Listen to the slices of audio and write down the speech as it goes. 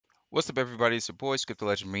What's up, everybody? It's your boy, Script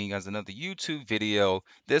Legend, bringing you guys another YouTube video.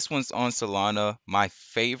 This one's on Solana, my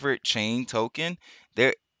favorite chain token.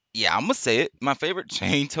 There, yeah, I'm gonna say it. My favorite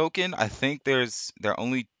chain token. I think there are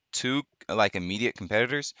only two like immediate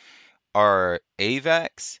competitors are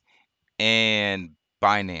AVAX and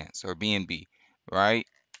Binance or BNB, right?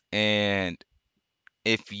 And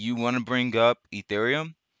if you want to bring up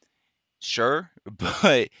Ethereum, sure,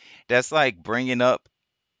 but that's like bringing up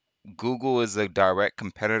Google is a direct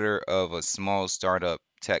competitor of a small startup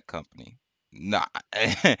tech company. Nah,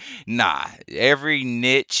 nah. Every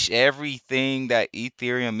niche, everything that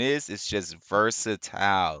Ethereum is just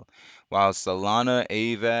versatile. While Solana,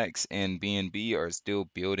 AVAX, and BNB are still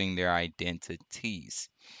building their identities.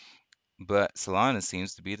 But Solana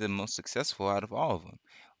seems to be the most successful out of all of them.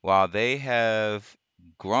 While they have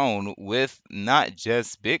grown with not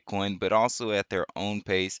just Bitcoin, but also at their own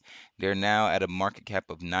pace, they're now at a market cap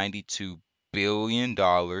of $92 billion.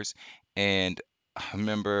 And I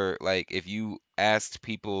remember, like, if you asked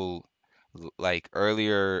people like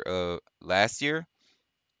earlier last year,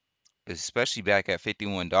 especially back at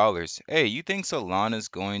 $51, hey, you think Solana's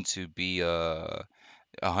going to be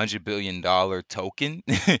 $100 billion token?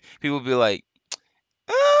 People be like,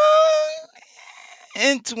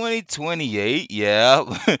 in 2028, yeah,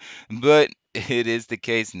 but it is the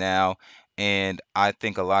case now, and I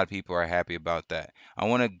think a lot of people are happy about that. I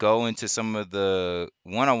want to go into some of I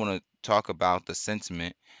want to talk about the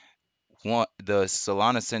sentiment. The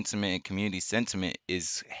Solana sentiment and community sentiment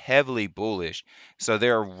is heavily bullish. So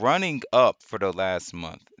they're running up for the last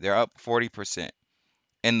month. They're up 40%,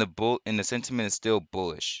 and the sentiment is still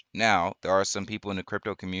bullish. Now, there are some people in the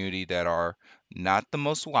crypto community that are not the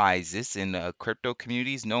most wisest, and the crypto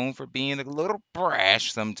community is known for being a little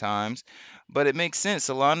brash sometimes, but it makes sense.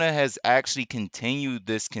 Solana has actually continued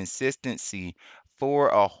this consistency for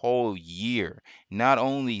a whole year. Not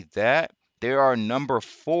only that, they are number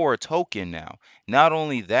 4 token now. Not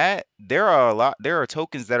only that, there are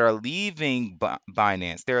tokens that are leaving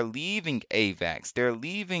Binance, they're leaving AVAX, they're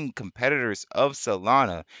leaving competitors of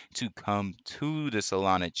Solana to come to the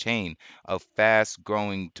Solana chain, a fast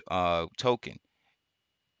growing token.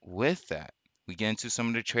 With that, we get into some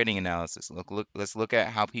of the trading analysis. Let's look at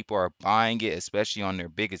how people are buying it, especially on their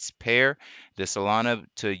biggest pair, the Solana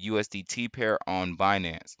to USDT pair on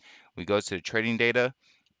Binance. We go to the trading data,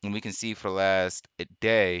 and we can see for the last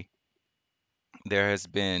day there has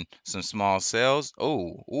been some small sales.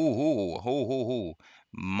 Oh, ooh, ooh, ooh, ooh, ooh.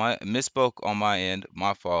 My misspoke on my end,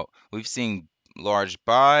 my fault. We've seen large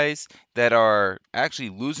buys that are actually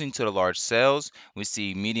losing to the large sales. We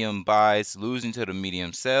see medium buys losing to the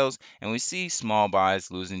medium sales, and we see small buys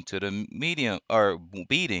losing to the medium or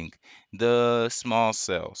beating the small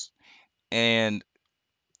sales. And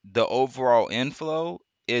the overall inflow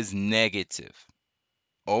is negative.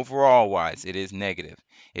 Overall wise, it is negative.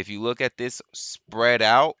 If you look at this spread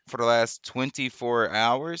out for the last 24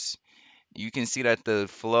 hours, you can see that the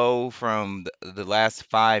flow from the last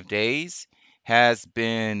 5 days has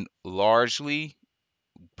been largely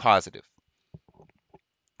positive.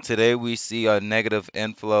 Today we see a negative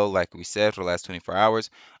inflow, like we said, for the last 24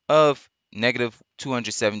 hours of negative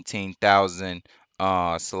 217,000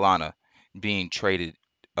 Solana being traded,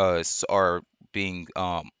 or being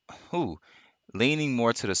who leaning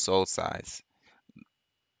more to the sold size.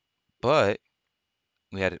 But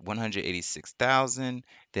we had 186,000,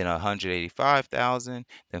 then 185,000,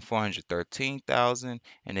 then 413,000,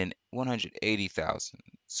 and then 180,000.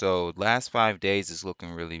 So last 5 days is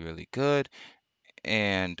looking really, really good,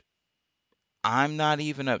 and I'm not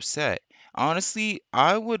even upset. Honestly,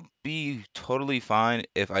 I would be totally fine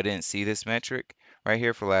if I didn't see this metric right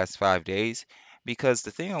here for the last 5 days, because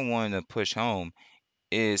the thing I wanted to push home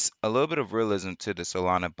is a little bit of realism to the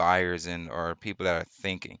Solana buyers and or people that are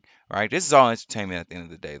thinking, right? This is all entertainment at the end of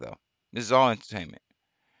the day, though. This is all entertainment.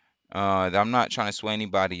 I'm not trying to sway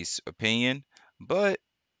anybody's opinion, but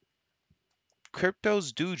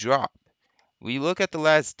cryptos do drop. We look at the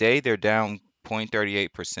last day, they're down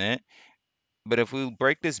 0.38%. But if we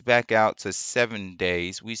break this back out to 7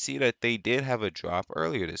 days, we see that they did have a drop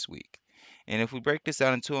earlier this week. And if we break this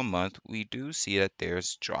out into a month, we do see that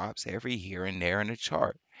there's drops every here and there in the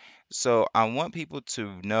chart. So I want people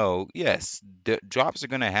to know, yes, the drops are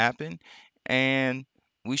going to happen, and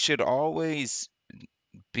we should always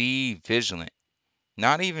be vigilant.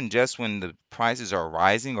 Not even just when the prices are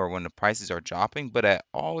rising or when the prices are dropping, but at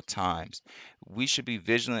all times. We should be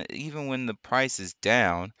vigilant even when the price is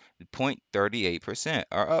down 0.38%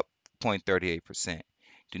 or up 0.38%.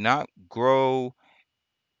 Do not grow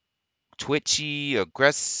twitchy,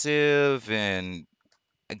 aggressive, and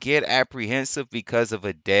get apprehensive because of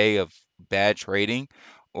a day of bad trading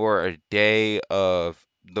or a day of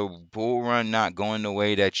the bull run not going the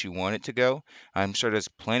way that you want it to go. I'm sure there's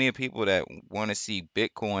plenty of people that want to see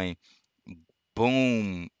Bitcoin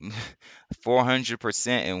boom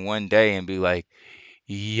 400% in one day and be like,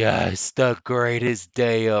 yes, the greatest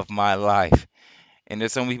day of my life. And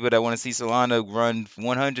there's some people that want to see Solana run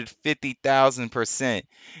 150,000%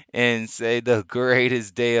 and say the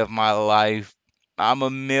greatest day of my life. I'm a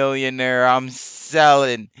millionaire. I'm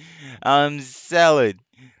selling. I'm selling.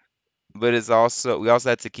 But it's also we also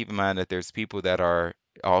have to keep in mind that there's people that are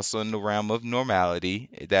also in the realm of normality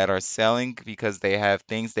that are selling because they have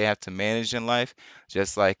things they have to manage in life.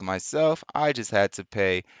 Just like myself, I just had to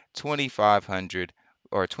pay 2,500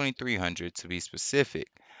 or 2,300 to be specific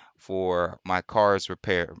for my car's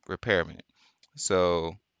repairment.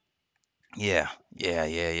 So yeah.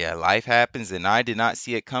 Life happens, and I did not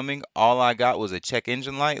see it coming. All I got was a check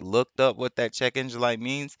engine light. Looked up what that check engine light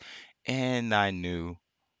means, and I knew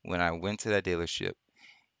when I went to that dealership,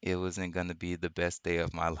 it wasn't gonna be the best day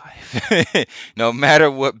of my life, no matter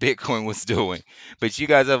what Bitcoin was doing. But you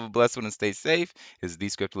guys have a blessed one and stay safe. This is the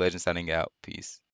Script Legend signing out. Peace.